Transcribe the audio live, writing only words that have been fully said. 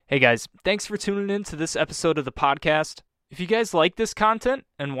Hey guys, thanks for tuning in to this episode of the podcast. If you guys like this content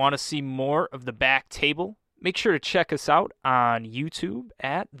and want to see more of The Back Table, make sure to check us out on YouTube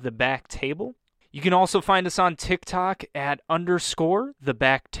at The Back Table. You can also find us on TikTok at _The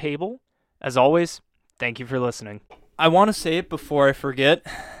Back Table. As always, thank you for listening. I want to say it before I forget.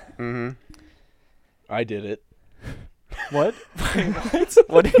 I did it. What?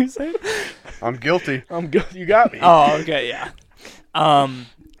 What did you say? I'm guilty. I'm good. You got me. Oh, okay, yeah.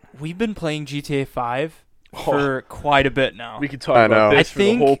 We've been playing GTA 5 for quite a bit now. We could talk about this for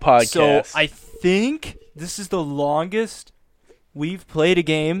the whole podcast. So I think this is the longest we've played a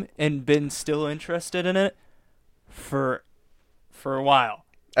game and been still interested in it for a while.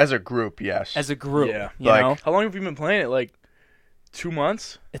 As a group, yes. As a group, yeah. you Like- know? How long have you been playing it? Like 2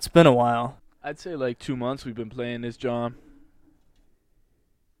 months? It's been a while. I'd say like 2 months we've been playing this, John.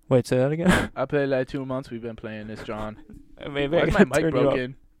 Wait, say that again? I played like 2 months we've been playing this, John. Maybe Why I is my gotta mic turn you off.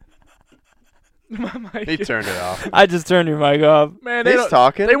 broken? My mic. He turned it off. I just turned your mic off. Man, they He's don't-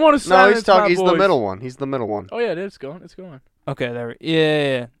 talking. They want to silence No, he's talking. my He's the voice. middle one. He's the middle one. Oh yeah, it's going. It's going. Okay, there.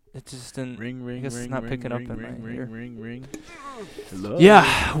 Yeah. It just didn't. Ring, ring, guess it's ring, not ring, picking up ring, in ring, my ring, ear. ring, ring. Hello.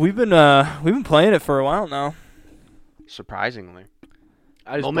 Yeah, we've been playing it for a while now. Surprisingly,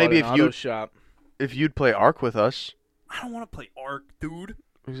 I just Well, bought maybe an if auto you- shop. if you'd play Ark with us. I don't want to play Ark, dude.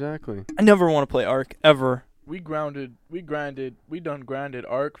 Exactly. I never want to play Ark ever. We grinded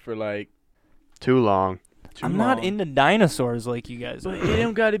Ark for like Too long. too I'm long. not into dinosaurs like you guys But are. it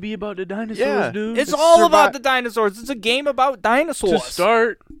don't got to be about the dinosaurs, Yeah. dude. It's all survi- about the dinosaurs. It's a game about dinosaurs. to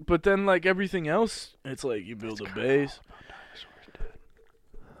start, but then like everything else, it's like you build a base.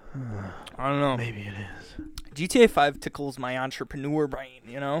 I don't know. Maybe it is. GTA 5 tickles my entrepreneur brain,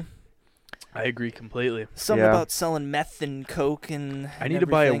 you know? I agree completely. Something Yeah. about selling meth and coke and I need to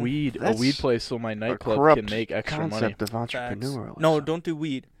buy a everything. weed That's place so my A nightclub corrupt can make extra money. concept of Facts. entrepreneur. No, don't do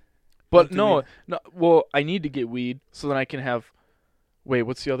weed. But do no, weed. no. Well, I need to get weed so then I can have. Wait,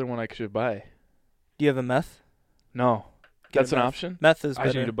 what's the other one I should buy? Do you have a meth? No, Get that's a an meth. option. Meth is I better.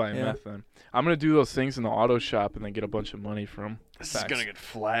 just need to buy a yeah. meth then. I'm gonna do those things in the auto shop and then get a bunch of money from This Facts. is gonna get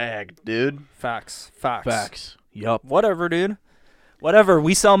flagged, dude. Facts. facts. Yup. Whatever, dude. Whatever.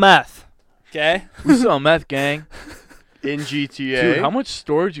 We sell meth. Okay? We sell meth, gang. In GTA. Dude, how much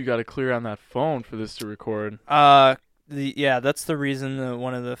storage you got to clear on that phone for this to record? That's the reason that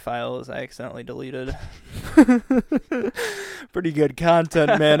one of the files I accidentally deleted. Pretty good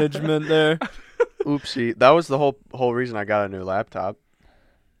content management there. Oopsie. That was the whole reason I got a new laptop.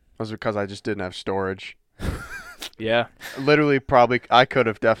 Was because I just didn't have storage. Yeah. Literally, probably, I could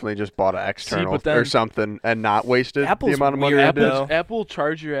have definitely just bought an external but then- or something and not wasted Apple's the amount of money weird, I did. though. Apple will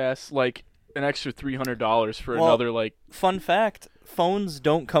charge your ass like an extra $300 for Well, another like. Fun fact, phones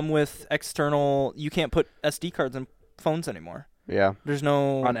don't come with external. You can't put SD cards in phones anymore. Yeah, There's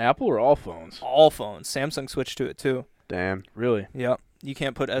no On Apple or all phones? all phones. Samsung switched to it too. damn. Really? Yep. You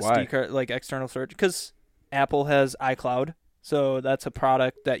can't put Why? SD card like external storage because Apple has iCloud. So that's a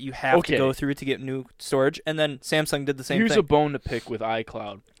product that you have to Okay. go through to get new storage. And then Samsung did the same Here's a thing. bone to pick with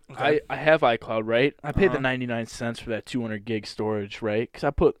iCloud. Okay. I have iCloud, right? I paid Uh-huh. the 99 cents for that 200 gig storage, right? Because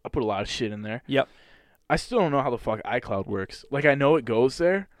I put a lot of shit in there. Yep. I still don't know how the fuck iCloud works. Like I know it goes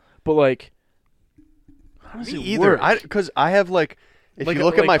there, but like, how does Me it either. work? Because I have like, if Like, you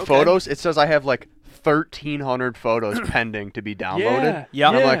look at my okay. photos, it says I have like 1,300 photos pending to be downloaded. Yeah.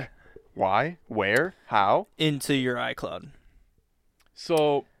 And I'm yeah. like, why? Where? How? Into your iCloud.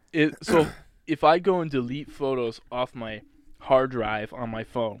 So if I go and delete photos off my hard drive on my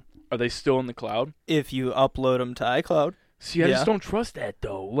phone, are they still in the cloud? If you upload them to iCloud. See, I Yeah. just don't trust that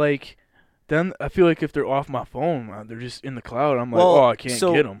though. Like, then I feel like if they're off my phone, they're just in the cloud. I'm like, Well, oh, I can't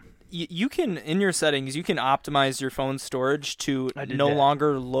so- get them. You can, in your settings, you can optimize your phone storage to I did no that.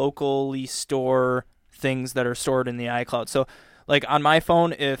 longer locally store things that are stored in the iCloud. So, like on my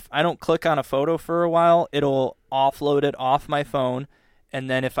phone, if I don't click on a photo for a while, it'll offload it off my phone. And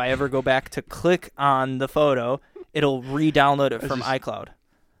then if I ever go back to click on the photo, it'll re-download it from iCloud.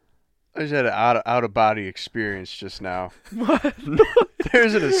 I just had an out of body experience just now. What? There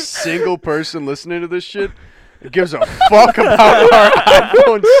isn't a single person listening to this shit that gives a fuck about our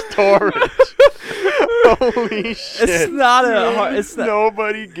iPhone storage. Holy shit. It's not a hard... It's not...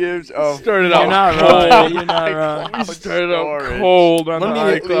 Nobody gives a Started You're out not cold. wrong. You're not wrong. We started out Storage. cold on Let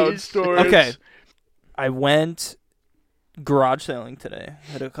the me- iCloud please. storage. Okay. I went garage sailing today.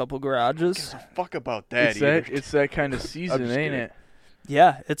 Hit a couple garages. Fuck about that It's that kind of season, just ain't kidding. it?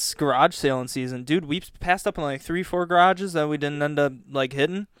 Yeah, it's garage sailing season. Dude, we passed up on like 3-4 garages that we didn't end up like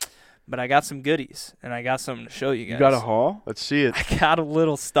hitting. But I got some goodies, and I got something to show you guys. You got a haul? Let's see it. I got a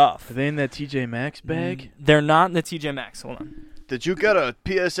little stuff. Are they in that TJ Maxx bag? They're not in the TJ Maxx. Hold on. Did you get a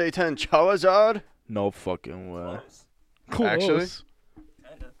PSA 10 Charizard? No fucking way. Actually?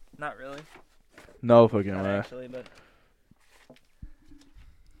 Kinda. Not really. No fucking Not way. actually, but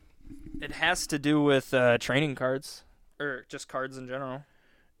it has to do with training cards or just cards in general.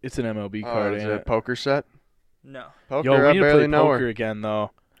 It's an MLB Oh, card, is ain't it a it? poker set? No. Poker, Yo, we I need to barely play know poker her. again,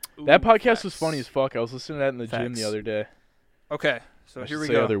 though. Ooh, That podcast was facts. funny as fuck. I was listening to that in the gym the Facts. other day. Okay, so I here should we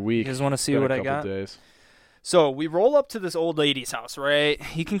say go. other week. You guys want to see Been a what I couple got? days. So we roll up to this old lady's house, right?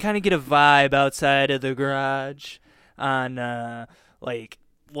 You can kind of get a vibe outside of the garage on, like,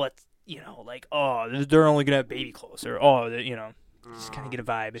 what, like, oh, they're only going to have baby clothes. Or, oh, just kind of get a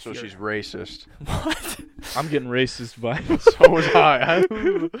vibe. If So you're... she's racist. What? I'm getting racist vibes. So was I.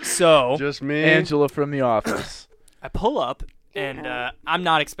 So Just me. Angela from The Office. I pull up, and I'm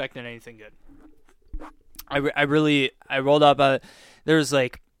not expecting anything good. I rolled up. There's,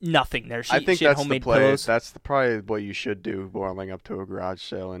 like, nothing there. I think she had that's the homemade play. pillows. That's probably what you should do rolling up to a garage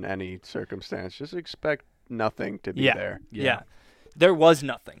sale in any circumstance. Just expect nothing to be there. Yeah. There was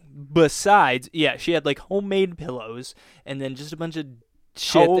nothing. Besides, she had like homemade pillows and then just a bunch of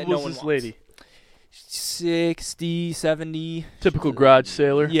shit How old that no was one this wants. lady? 60, 70. Typical garage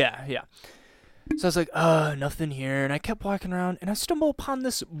sailor. Yeah. So I was like, nothing here. And I kept walking around and I stumbled upon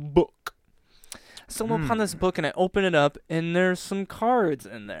this book. And I open it up and there's some cards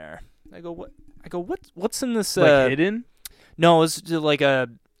in there. I go, what? What's in this? Like hidden? No, it's just like a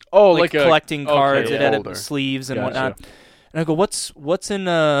Like collecting cards. yeah. It had Folder. sleeves and Gotcha. whatnot. And I go, what's in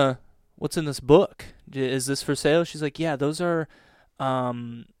this book? Is this for sale? She's like, yeah, those are,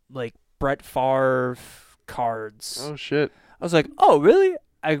 like Brett Favre cards. Oh shit. I was like, oh really?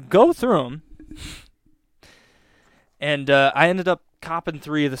 I go through them, and I ended up copping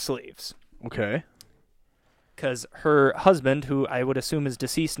 3 of the sleeves Okay. because her husband, who I would assume is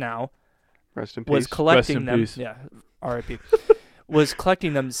deceased now, Rest in peace. was collecting in them. peace. Yeah, R.I.P. was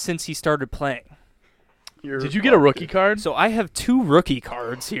collecting them since he started playing. Did you get a rookie card? So I have 2 rookie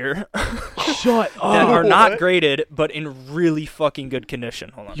cards here Shut that are What? not graded, but in really fucking good condition.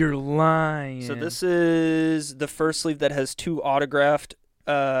 Hold on. You're lying. So this is the first sleeve that has 2 autographed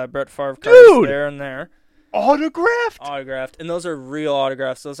Brett Favre cards Dude! there and there. Autographed? Autographed. And those are real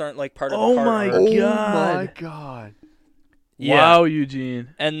autographs. Those aren't like part of Oh the card my art. Oh my God. god. Yeah. Wow, Eugene.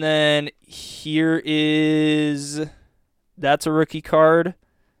 And then here is... That's a rookie card.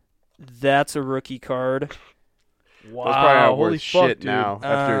 That's a rookie card. Wow. Those probably aren't holy worth fuck, shit dude. now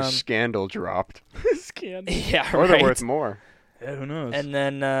after Um, Scandal dropped. Scandal. Yeah, Or they're right. worth more. Yeah, who knows? And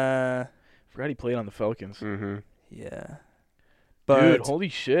then, Forgot he played on the Falcons. Mm-hmm. yeah. But, Dude, holy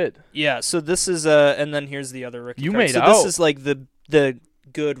shit. yeah, so this is, and then here's the other rookie You card. made so out. this is like the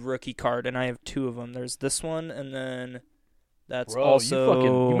good rookie card, and I have 2 of them. There's this one, and then that's Bro,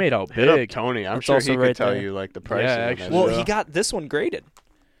 also... you made out Hit up big. Tony. I'm That's sure also he right could tell there. you like the prices. Yeah, on that actually. Well, shit. he got this one graded.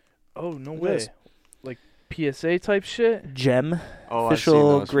 Oh, no It way. is. Like PSA type shit? Gem. Oh, I've official seen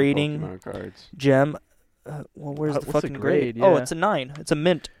those for grading. Pokemon cards. Well, where's the What's the fucking grade? grade? Oh, Yeah. it's a 9. It's a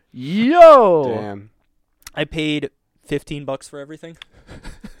mint. Yo! Damn. I paid $15 for everything.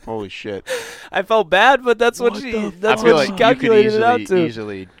 Holy shit. I felt bad, but that's what What she. the That's I feel what she like you could calculated it out to.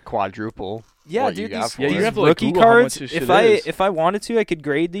 easily quadruple. Yeah, what you dude. got These, for it. these Yeah, you have to, like, rookie Google how much cards. this If shit I is. if I wanted to, I could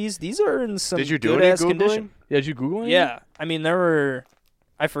grade these. These are in some Did you do good any ass Googling? condition. Yeah, did you Google anything? Yeah, I mean there were.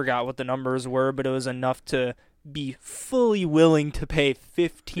 I forgot what the numbers were, but it was enough to be fully willing to pay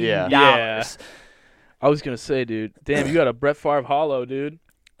 $15. Yeah. I was going to say, dude. Damn, you got a Brett Favre hollow, dude.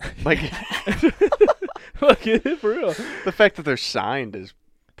 Like Look at it, for real. the fact that they're signed is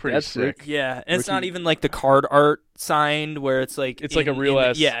pretty That's sick. Yeah, and it's not Rookie- even like the card art signed where it's like It's like a real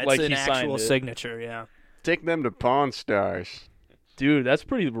ass- Yeah, it's like an he signed actual it. signature. Yeah, Take them to Pawn Stars. Dude, that's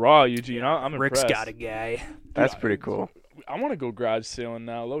pretty raw, Eugene. I'm Rick's impressed. got a guy. That's pretty cool. I want to go garage sailing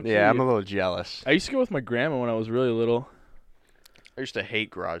now. Low Yeah, I'm key. a little jealous. I used to go with my grandma when I was really little. I used to hate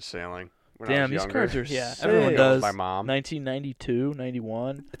garage sailing when I Damn, was these younger. cards are Yeah, sick. everyone With does. my mom. 1992,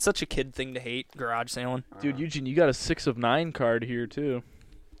 91. It's such a kid thing to hate garage sailing. Dude, Eugene, you got a 6 of 9 card here, too.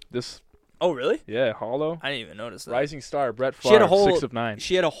 This, Oh, really? yeah, hollow. I didn't even notice that. Rising Star, Brett Favre, She had a whole 6 of 9.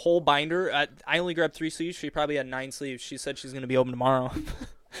 She had a whole binder. I only grabbed 3 sleeves. She probably had 9 sleeves. She said she's gonna be open tomorrow.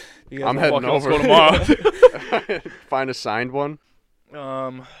 You guys I'm want- heading Fuck it, let's over go tomorrow. Find a signed one.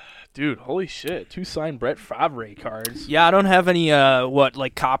 Dude, holy shit. 2 signed Brett Favre cards. Yeah, I don't have any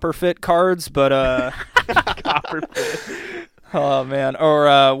like copper fit cards, but Copper fit. Oh man, or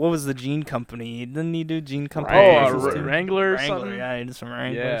what was the Gene Company? Didn't he do Gene Company? Wrangler or something? Yeah, he did some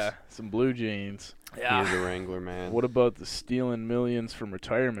Wranglers. Yeah, some blue jeans. He is a Wrangler, man. What about the stealing millions from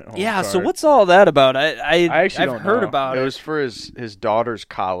retirement home Yeah, card? so what's all that about? I actually I've don't heard know. about It it. was for his daughter's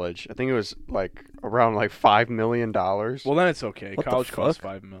college. I think it was like around like $5 million. Well, then it's okay. What the College costs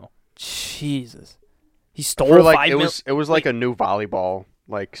fuck? $5 million. Jesus, he stole For like $5 million. it was like a new volleyball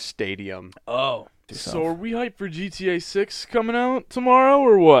like stadium. Oh. Do So something. are we hyped for GTA 6 coming out tomorrow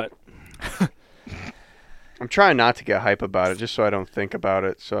or what? I'm trying not to get hype about it, just so I don't think about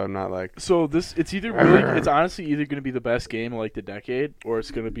it. So I'm not like. So it's honestly either going to be the best game of like the decade or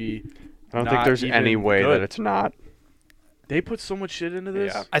it's going to be. I don't not think there's any even way good. that it's not. They put so much shit into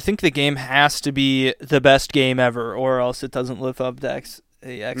this. Yeah. I think the game has to be the best game ever, or else it doesn't live up to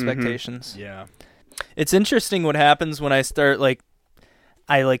the expectations. Yeah. It's interesting what happens when I start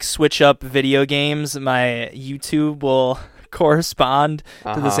I switch up video games. My YouTube will correspond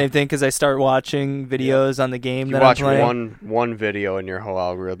to the same thing because I start watching videos on the game You that watch I'm playing. one video and your whole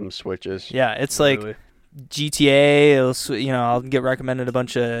algorithm switches. Yeah, it's like Really. GTA. I'll get recommended a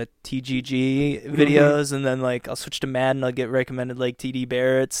bunch of TGG videos, and then I'll switch to Madden. I'll get recommended TD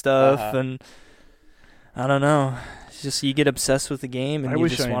Barrett stuff, and I don't know. It's just you get obsessed with the game, and I you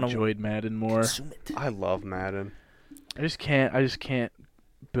wish just I want to enjoyed Madden more. consume it. I love Madden. I just can't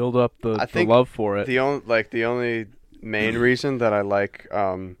build up the think love for it. The only main reason that I like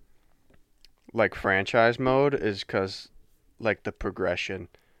franchise mode is because the progression,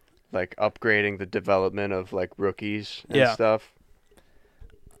 upgrading the development of rookies and stuff.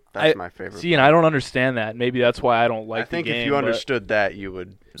 That's my favorite. See, and I don't understand that. Maybe that's why I don't like I think the game. if you but understood that, you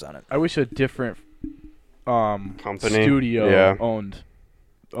would. On it. I wish a different Company? studio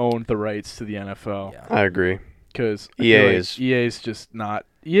owned the rights to the NFL. Yeah. I agree. Because EA is just not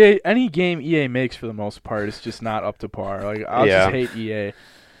EA. Any game EA makes for the most part is just not up to par. I'll just hate EA.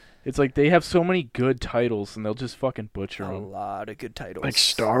 It's they have so many good titles and they'll just fucking butcher A them. lot of good titles. Like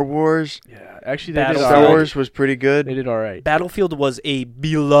Star Wars. Yeah, actually they did Battlefield. Star all right. Wars was pretty good. They did all right. Battlefield was a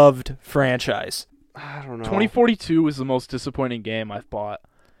beloved franchise. I don't know. 2042 was the most disappointing game I've bought.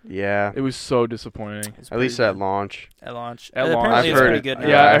 Yeah. It was so disappointing. It's At least pretty at good. launch. At launch. At launch. Apparently I've it's heard pretty it. good now.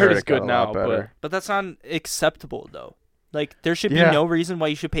 Yeah, I I've heard it it's got good a now, lot but better. But that's unacceptable, though. There should be Yeah. no reason why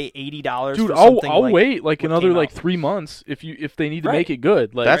you should pay $80 dude, for I'll something wait what another came out. 3 months if they need to Right. make it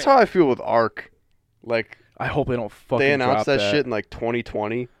good. That's how I feel with Ark. I hope they don't fucking They announced drop that shit in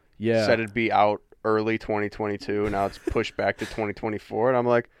 2020. Yeah. Said it'd be out early 2022. Now it's pushed back to 2024, and I'm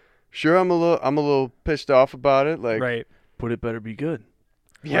like, sure, I'm a little pissed off about it. Right. But it better be good.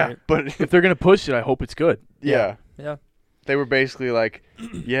 Yeah, Right. but If they're gonna push it, I hope it's good. yeah, Yeah. they were basically like,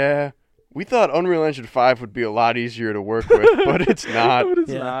 yeah, we thought Unreal Engine 5 would be a lot easier to work with, but it's not. But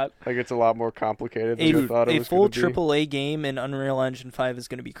it's Yeah. not. It's a lot more complicated than I thought it A was full gonna be. AAA game in Unreal Engine 5 is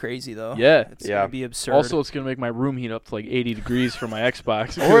going to be crazy, though. Yeah. It's Yeah. going to be absurd. Also, it's gonna make my room heat up to 80 degrees for my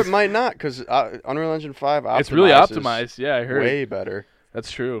Xbox. Or it might not, because Unreal Engine 5 It's really optimizes optimized. Yeah, I heard. way better That's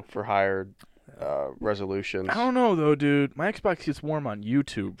true. for higher resolutions. I don't know though, dude. My Xbox gets warm on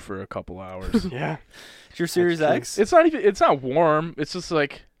YouTube for a couple hours. Yeah. It's your Series true. X? It's not warm. It's just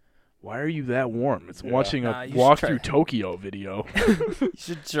why are you that warm? It's Yeah. watching Nah, a you should walk try- through Tokyo video. You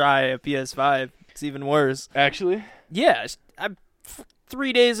should try a PS5. It's even worse. Actually, Yeah.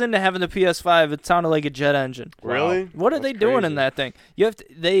 3 days into having the PS5, it sounded like a jet engine. Really? What are That's they doing crazy. in that thing? You have to,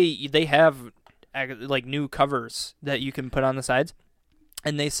 they have new covers that you can put on the sides,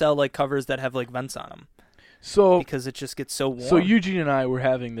 and they sell covers that have vents on them so because it just gets so warm. So Eugene and I were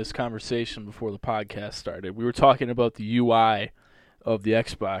having this conversation before the podcast started. We were talking about the UI of the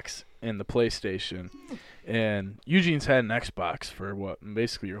Xbox and the PlayStation. And Eugene's had an Xbox for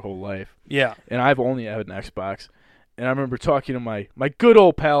basically your whole life. Yeah. And I've only had an Xbox. And I remember talking to my good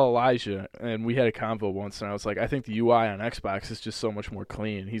old pal Elijah, and we had a convo once, and I was like, I think the UI on Xbox is just so much more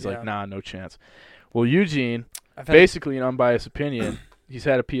clean. He's like, nah, no chance. Well, Eugene, basically an unbiased opinion, he's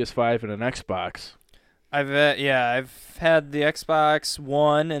had a PS5 and an Xbox. I've had the Xbox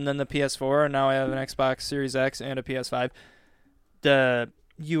One and then the PS4, and now I have an Xbox Series X and a PS5. The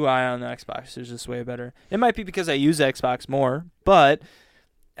UI on the Xbox is just way better. It might be because I use Xbox more, but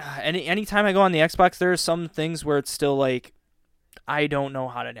anytime I go on the Xbox, there are some things where it's still I don't know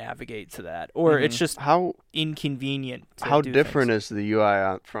how to navigate to that, or it's just How inconvenient. how different is the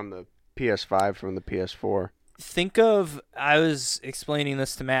UI from the PS5 from the PS4? Think of, I was explaining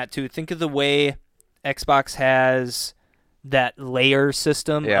this to Matt too, think of the way Xbox has that layer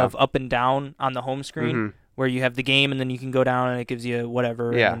system of up and down on the home screen, where you have the game and then you can go down and it gives you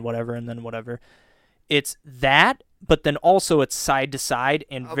whatever, and then whatever, and then whatever. It's that but then also it's side to side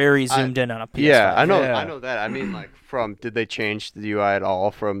and very zoomed in on a PS5. Yeah, I know that. I mean, like, did they change the UI at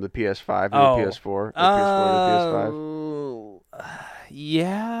all from the PS5 to the PS4? Or PS4 to the PS5?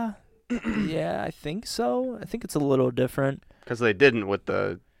 Yeah. Yeah, I think so. I think it's a little different. Because they didn't with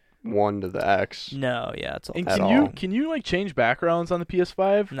the 1 to the X. No, yeah, it's all. And can you like change backgrounds on the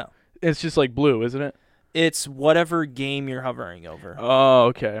PS5? No. It's just like blue, isn't it? It's whatever game you're hovering over. Oh,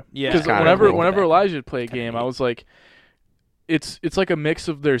 okay. Yeah. Because whenever Elijah would play a game, I was like, it's like a mix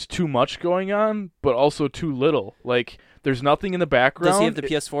of there's too much going on, but also too little. Like there's nothing in the background. Does he have the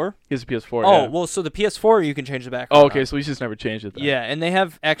PS4? He has a PS4. Oh, yeah. well, so the PS4 you can change the background. Oh, okay. So he's just never changed it then. Yeah, and they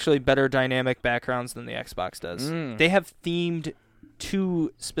have actually better dynamic backgrounds than the Xbox does. They have themed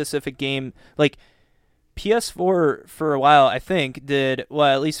to specific game. Like PS4 for a while, I think did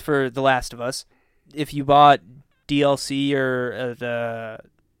well, at least for The Last of Us. If you bought DLC or the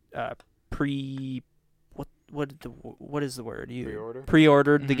what is the word? You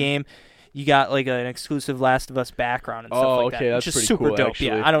pre-ordered the game. You got like an exclusive Last of Us background and stuff like that. That's which is pretty super cool, dope. actually.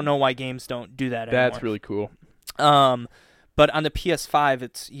 Yeah, I don't know why games don't do that anymore. That's really cool. But on the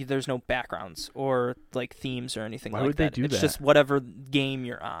PS5, there's no backgrounds or like themes or anything like that. Why would they do that? It's just whatever game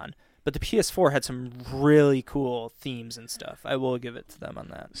you're on. But the PS4 had some really cool themes and stuff. I will give it to them on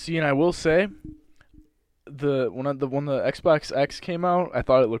that. See, and I will say, when the Xbox X came out, I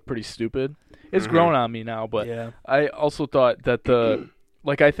thought it looked pretty stupid. It's grown on me now, but yeah. I also thought that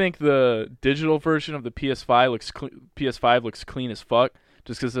I think the digital version of the PS5 looks clean as fuck,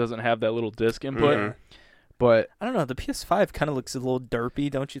 just because it doesn't have that little disc input. But I don't know. The PS5 kind of looks a little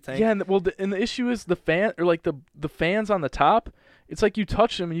derpy, don't you think? Yeah, and the issue is the fans on the top. It's like you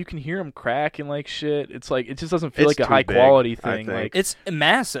touch them and you can hear them crack and like shit. It's like it just doesn't feel like a high quality thing. Like it's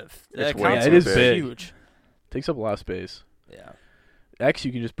massive. It is big. Huge. Takes up a lot of space. Yeah. X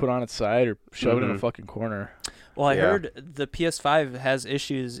you can just put on its side or shove it in a fucking corner. Well, I heard the PS5 has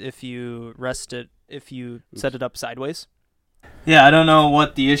issues if you set it up sideways. Yeah, I don't know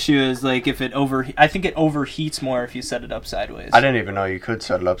what the issue is. Like if I think it overheats more if you set it up sideways. I didn't even know you could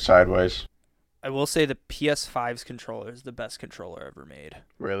set it up sideways. I will say the PS5's controller is the best controller ever made.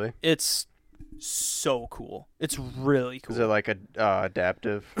 Really? It's so cool. It's really cool. Is it like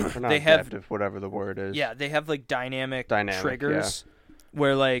adaptive? Whatever the word is. Yeah, they have like dynamic triggers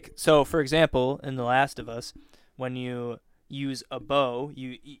where like, so for example, in The Last of Us, when you use a bow,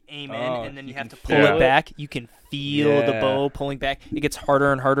 you aim in and then you have to pull it back. You can feel the bow pulling back. It gets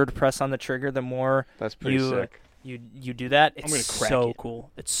harder and harder to press on the trigger the more That's pretty sick. You do that. It's so cool.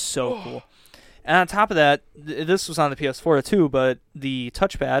 It's so cool. And on top of that, this was on the PS4 too, but the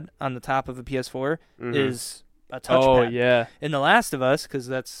touchpad on the top of the PS4 is a touchpad. Oh, yeah. In The Last of Us, because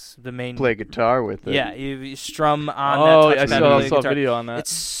that's the main... Play guitar with it. Yeah, you strum on that touchpad. I saw a video on that.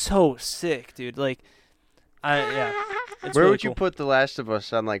 It's so sick, dude. Like, it's Where really would you put The Last of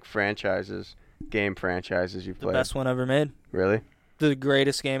Us on, like, game franchises you've played? The best one ever made. Really? The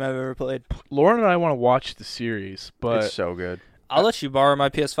greatest game I've ever played. Lauren and I want to watch the series, but... It's so good. I'll let you borrow my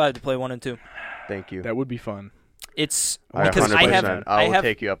PS5 to play 1 and 2. Thank you. That would be fun. It's because I will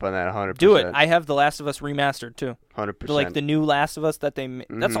take you up on that 100%. Do it. I have The Last of Us remastered too. 100%. Like the new Last of Us that they.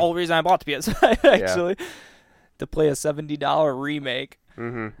 That's the whole reason I bought the PS5 actually, to play a $70 remake.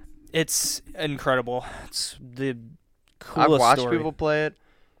 It's incredible. It's the coolest. I've watched story. people play it.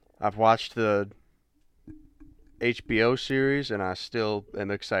 I've watched the HBO series, and I still am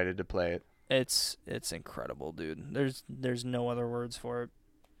excited to play it. It's incredible, dude. There's no other words for it.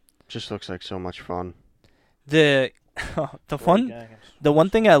 Just looks like so much fun. The one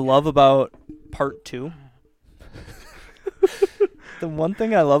thing I love about part 2 the one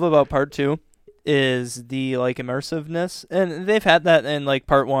thing I love about part 2 is the like immersiveness, and they've had that in like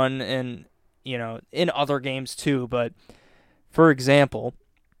part 1 and in other games too, but for example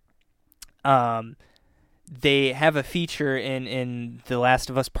they have a feature in The Last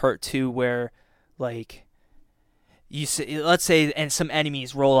of Us part 2 where like you say, let's say, and some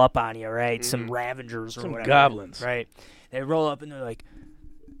enemies roll up on you, right? Some Ravengers or some whatever. goblins. Right. They roll up and they're like,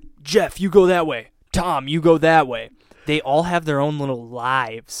 Jeff, you go that way. Tom, you go that way. They all have their own little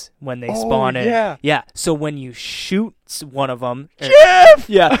lives when they spawn in. Yeah. So when you shoot one of them, Jeff!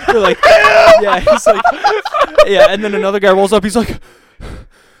 Yeah. They're like, he's like, and then another guy rolls up. He's like,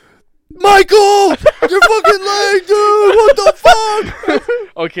 Michael, your fucking leg, dude. What the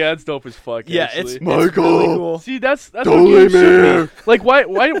fuck? Okay, that's dope as fuck. Yeah, actually. it's really cool. See, that's what games should be. Like,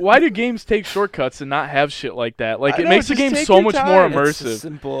 why do games take shortcuts and not have shit like that? Like, it makes the game so much more immersive. It's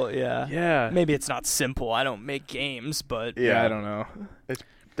simple, yeah. Yeah. Maybe it's not simple. I don't make games, but yeah, I don't know.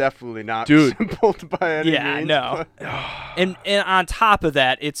 definitely not Dude. simple by any Yeah, means. no. but- And on top of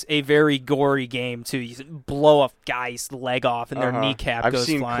that, it's a very gory game too. You blow a guy's leg off and their kneecap I've goes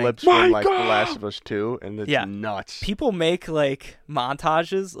seen flying. clips My from like The God! Last of Us 2, and it's Yeah. nuts. People make like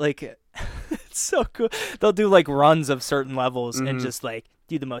montages, like it's so cool. They'll do like runs of certain levels and just like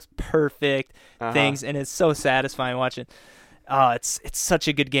do the most perfect things, and it's so satisfying watching. It's such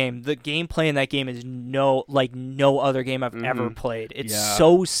a good game. The gameplay in that game is no other game I've ever played. It's Yeah.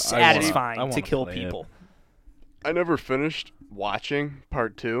 so I satisfying wanna to kill play it. people. I never finished watching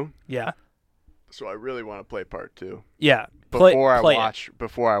part 2, Yeah, so I really want to play part 2 yeah. before play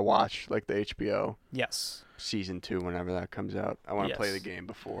I watch like the HBO Yes, season 2 whenever that comes out. I want to play the Yes. game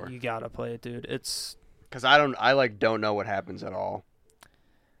before, you gotta play it, dude. It's because I don't know what happens at all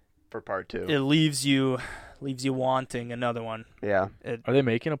for part 2. it leaves you wanting another one. Yeah. Are they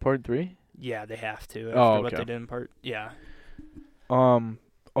making a part 3? Yeah, they have to after Oh, what okay. they did in part. Yeah,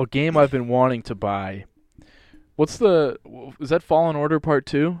 A game I've been wanting to buy. Is that Fallen Order Part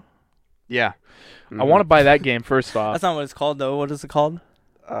 2? Yeah. I want to buy that game first off. that's not what it's called though. What is it called?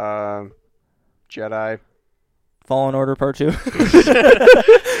 Jedi. Fallen Order Part 2.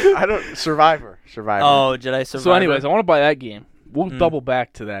 Survivor. Oh, Jedi Survivor. So anyways, I want to buy that game. We'll double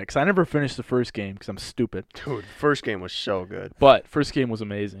back to that because I never finished the first game because I'm stupid. Dude, first game was so good. But first game was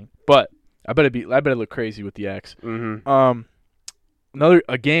amazing. But I bet it look crazy with the X. Mm-hmm.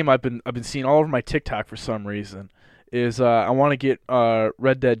 A game I've been seeing all over my TikTok for some reason is I want to get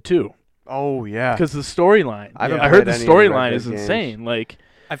Red Dead 2 Oh yeah. because the storyline. I haven't I heard played the any of the Red storyline Dead is games. insane. Like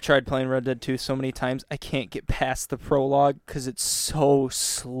I've tried playing Red Dead 2 so many times. I can't get past the prologue because it's so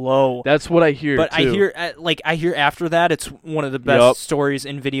slow. that's what I hear. But too. I hear after that it's one of the best Yup. stories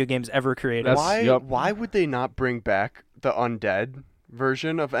in video games ever created. That's- Why would they not bring back the undead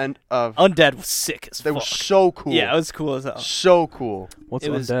version of Undead was sick as They fuck. were so cool. Yeah, it was cool as hell. So cool. What's It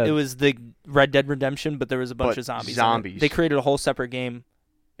was Undead? the Red Dead Redemption, but there was a bunch But of zombies. in it. zombies. They created a whole separate game.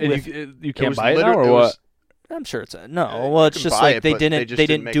 And you can't buy it now literally- or what? I'm sure it's Yeah, well, you it's can just buy like it, they but didn't they just they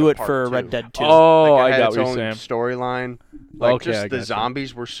didn't didn't make do a it for part Red 2. Dead 2. Oh, Like, I it had got its what own you're saying. storyline. Like Okay, I just the gotcha.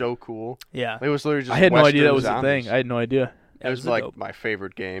 zombies were so cool. Yeah. It was literally just I had no idea that Western was a zombies. thing. I had no idea. It was a like dope. my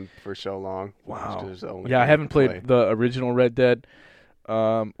favorite game for so long. Wow. It was the only Yeah, I game haven't could played play. the original Red Dead,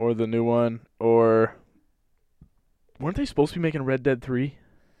 or the new one, or weren't they supposed to be making Red Dead 3?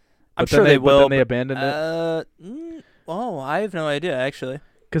 I'm But sure then they will. But then they abandoned it. I have no idea actually.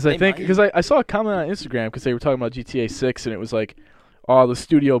 Because I they think might. because I saw a comment on Instagram because they were talking about GTA 6 and it was like, oh, the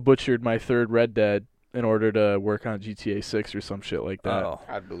studio butchered my third Red Dead in order to work on GTA 6 or some shit like that. Oh.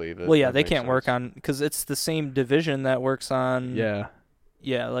 I'd believe it. Well, yeah, That they makes can't work sense. on because it's the same division that works on. Yeah.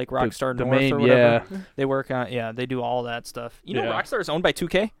 Yeah, like Rockstar the North main- or whatever. yeah. They work on. Yeah, they do all that stuff. You know, Yeah. Rockstar is owned by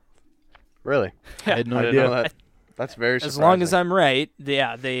 2K. Really? I had no I idea. didn't know that. That's very As surprising. long as I'm right, they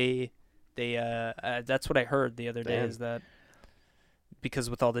that's what I heard the other day Damn. is that because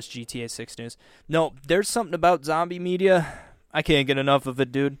with all this GTA 6 news. No, there's something about zombie media. I can't get enough of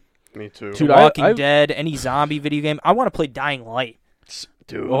it, dude. Me too. Dude, Walking Dead, any zombie video game. I want to play Dying Light.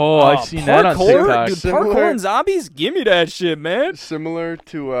 Dude. Oh, I've seen that on parkour? TikTok. Dude, Similar- parkour and zombies? Give me that shit, man. Similar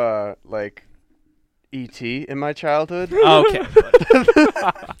to like E.T. in my childhood. Okay.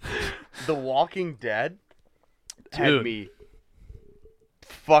 The Walking Dead had Dude. me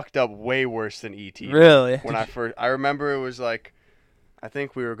fucked up way worse than E.T. Really? When I remember it was like, I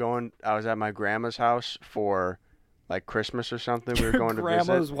think I was at my grandma's house for like Christmas or something. We were going to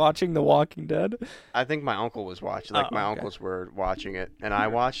Grandma was visit. watching The Walking Dead. I think my uncle was watching. Like Oh, my okay. uncles were watching it, and I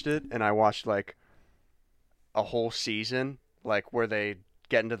watched it, and I watched like a whole season, like where they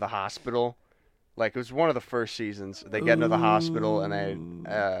get into the hospital. Like it was one of the first seasons. They get into the hospital, and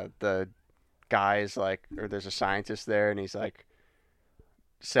the guy's like, or there's a scientist there, and he's like,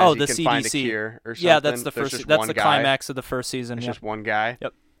 says the he can find a CDC. cure or something. Yeah, that's the There's first. just That's one the guy. climax of the first season. It's Yeah. just one guy.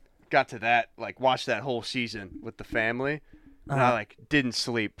 Yep. Got to that, like watched that whole season with the family, and I Uh-huh. like didn't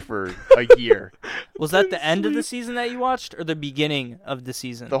sleep for a year. Was that the end of the season that you watched, or the beginning of the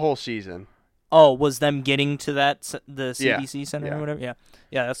season? The whole season. Oh, was them getting to the Yeah. CDC center Yeah. or whatever? Yeah,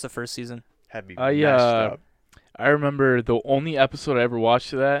 yeah, that's the first season. Had me I, messed up. I remember the only episode I ever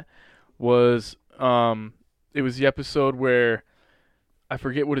watched of that was it was the episode where I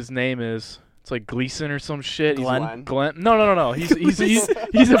forget what his name is. It's like Gleason or some shit. Glenn? Glenn? No. He's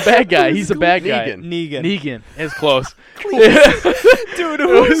a bad guy. He's a bad guy. Negan. Negan. It's close. Dude,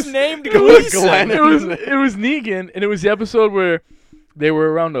 who's named it was Gleason? Glenn. It was Negan, and it was the episode where they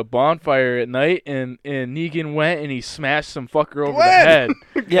were around a bonfire at night, and Negan went and he smashed some fucker over the Glenn!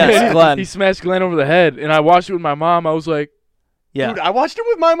 head. Yes, Glenn. He smashed Glenn over the head, and I watched it with my mom. I was like, Yeah, Dude, I watched it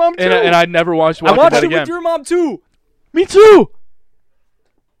with my mom too. and I never watched I Walking watched Dead it again. with your mom too. Me too.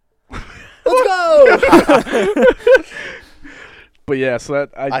 Let's go. But yeah, so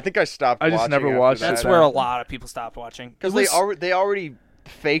that I think I stopped. I just watching never after watched that. That's where a lot of people stopped watching. Because they already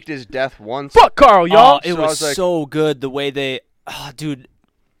faked his death once. fuck Carl, y'all. It So I was was like- so good the way they, dude,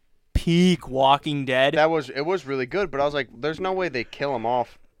 peak Walking Dead. It was really good, but I was like, there's no way they kill him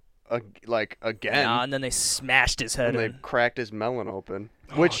off, again. Nah, and then they smashed his head And they in. cracked his melon open.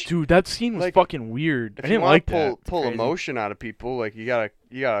 Oh, Which, dude, that scene was like, fucking weird. I if you didn't want like to that. pull crazy. emotion out of people, like you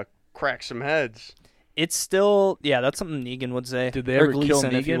gotta crack some heads. It's still, that's something Negan would say. Did they Or ever kill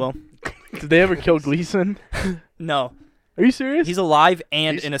Gleason, if you Negan? will. Did they ever kill Gleason? No, Are you serious? he's alive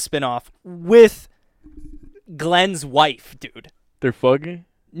and He's- in a spinoff with Glenn's wife, dude. They're fucking.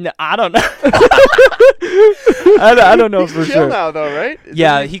 No, I don't know. I don't know He's for chill sure. now, though, right?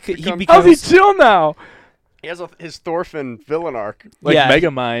 Yeah, Doesn't he become- becomes. How's he chill now? He has his Thorfinn villain arc. Like Yeah,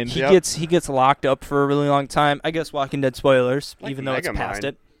 Megamind. He Yep. gets locked up for a really long time. I guess Walking Dead spoilers, Like even though it's past Megamind.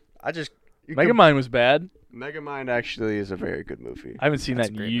 it. I just Megamind was bad. Megamind actually is a very good movie. I haven't seen That's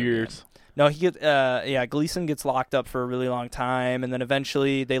that a in great movie, years. No, Gleason gets locked up for a really long time, and then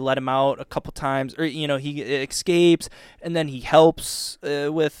eventually they let him out a couple times, or he escapes, and then he helps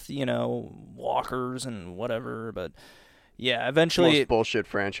with walkers and whatever. But yeah, eventually Most bullshit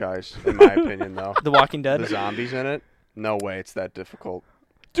franchise, in my opinion, though. The Walking Dead. The zombies in it. No way, it's that difficult.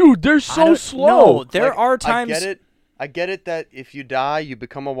 Dude, they're I so don't- slow. No, there Like, are times. I get it that if you die, you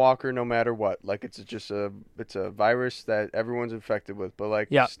become a walker no matter what. Like it's a virus that everyone's infected with. But like,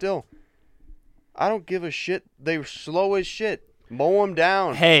 Yeah. still, I don't give a shit. They're slow as shit. Mow them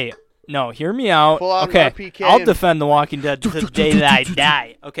down. Hey, no, hear me out. Pull out an Okay, RPK I'll and- defend The Walking Dead to the day that I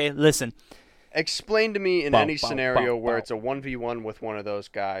die. Okay, listen. Explain to me in Bow, any bow, scenario bow, where bow. it's a 1v1 with one of those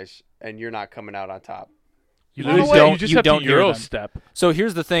guys and you're not coming out on top. You You literally don't- you just you have don't to hear Euro them. step. So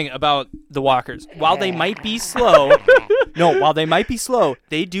here's the thing about the walkers. While they might be slow,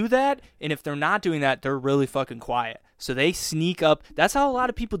 they do that, and if they're not doing that, they're really fucking quiet. So they sneak up. That's how a lot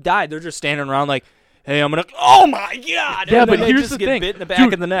of people die. They're just standing around like, hey, I'm gonna. Oh my god! Yeah, And then but they here's just the get thing. bit in the back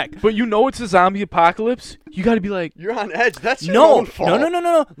Dude, of the neck. But you know it's a zombie apocalypse. You got to be like, You're on edge. That's your No, own fault.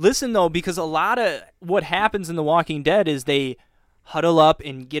 no. Listen though, because a lot of what happens in The Walking Dead is they huddle up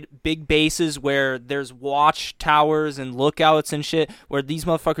and get big bases where there's watch towers and lookouts and shit where these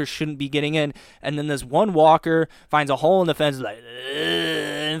motherfuckers shouldn't be getting in, and then this one walker finds a hole in the fence like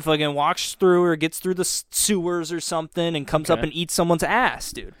and fucking walks through or gets through the sewers or something and comes up Okay. and eats someone's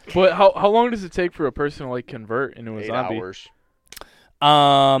ass, dude. but how long does it take for a person to like convert into a 8 zombie? hours.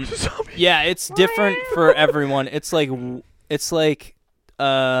 Yeah, it's different for everyone. It's like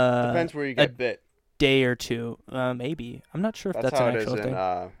Depends where you get bit. day or two, maybe. I'm not sure if That's that's how an it is actual thing.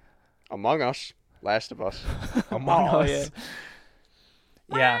 in Among Us, Last of Us. Among Oh, Us.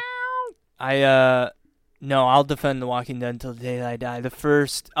 Yeah. No, I'll defend The Walking Dead until the day that I die. The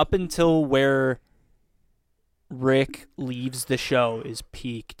first, up until where Rick leaves the show is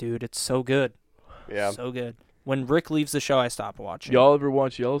peak, dude. It's so good. Yeah. So good. When Rick leaves the show, I stop watching. Y'all ever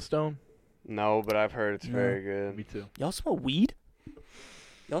watch Yellowstone? No, but I've heard it's No. very good. Me too. Y'all smell weed?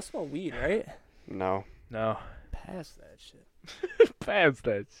 Y'all smell weed, right? No. No. Pass that shit. Past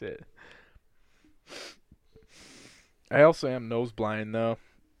that shit. I also am nose blind though.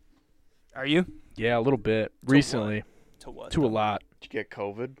 Are you? Yeah, a little bit. To Recently. To what? To a lot. Did you get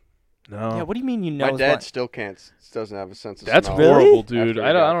COVID? No. Yeah, what do you mean you know? My dad still doesn't have a sense of That's smell. Really? horrible, dude. After I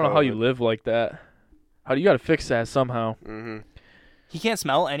he got don't know how you COVID. live like that. How do you got to fix that somehow? Mm-hmm. He can't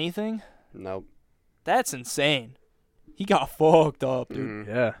smell anything? Nope. That's insane. He got fucked up, dude. Mhm.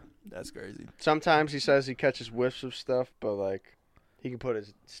 Yeah. That's crazy. Sometimes he says he catches whiffs of stuff, but like he can put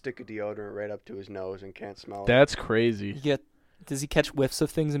his stick of deodorant right up to his nose and can't smell it. That's crazy. Does he catch whiffs of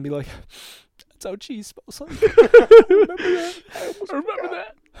things and be like, that's how cheese smells like? Remember that? I remember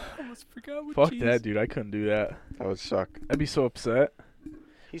that. I almost forgot what Fuck cheese. that, dude. I couldn't do that. That would suck. I'd be so upset.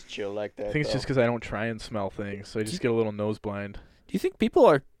 He's chill like that. I think it's though. just because I don't try and smell things, so I just get a little nose blind. Do you think people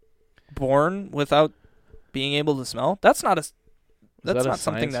are born without being able to smell? That's not that a not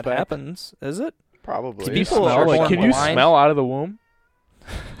something science that fact? happens, is it? probably. Do Can you people smell? are Like, born can you blind? smell out of the womb?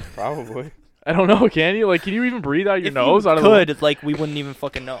 Probably. I don't know. Can you? Like, can you even breathe out your If nose you out of the womb? could, like, we wouldn't even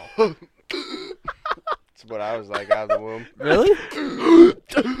fucking know. That's what I was like out of the womb. Really?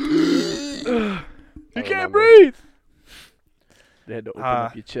 You I can't remember. breathe. They had to open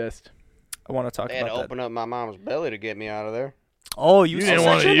up your chest. I want to talk They had to about that. open up my mom's belly to get me out of there. Oh, you didn't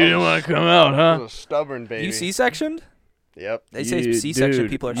want C-section? to come out, I huh? was a stubborn baby. You C-sectioned? Yep. They say You- C-section dude,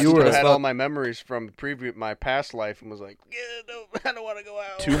 people are I you just were- stupid as had all fuck. my memories from my past life and was like, yeah, no, I don't want to go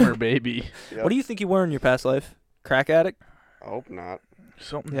out. Tumor baby. Yep. What do you think you were in your past life? Crack addict? I hope not.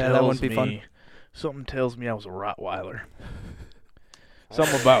 Something Yeah, that tells wouldn't be me. fun. Something tells me I was a Rottweiler.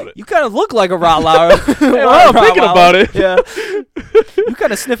 Something about it. You kind of look like a Rottweiler. Hey, I'm thinking about it. Yeah. You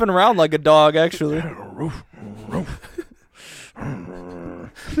kind of sniffing around like a dog, actually.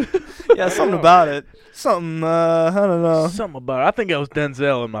 Yeah, something about it. Something, I don't know. Something about it. I think I was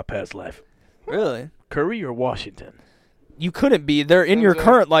Denzel in my past life. Really? Curry or Washington? You couldn't be. They're in your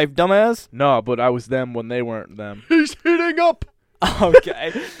current life, dumbass. No, but I was them when they weren't them. He's hitting up.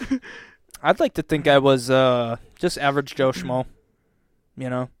 Okay. I'd like to think I was just average Joe Schmo. You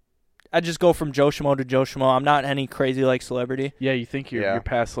know? I just go from Joe Schmo to Joe Schmo. I'm not any crazy like celebrity. Yeah, you think your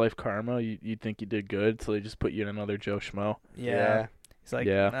past life karma, you think you did good, so they just put you in another Joe Schmo. Yeah. He's like,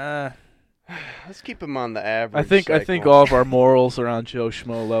 nah. Let's keep him on the average. I think all of our morals are on Joe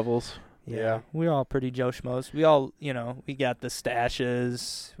Schmo levels. Yeah. We're all pretty Joe Schmoes. We all, we got the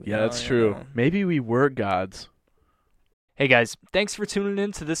stashes. That's true. Maybe we were gods. Hey guys, thanks for tuning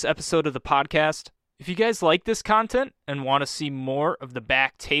in to this episode of the podcast. If you guys like this content and want to see more of the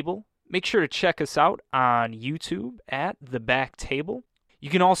Back Table, make sure to check us out on YouTube at The Back Table. You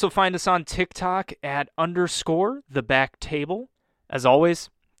can also find us on TikTok at _The Back Table. As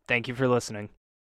always, thank you for listening.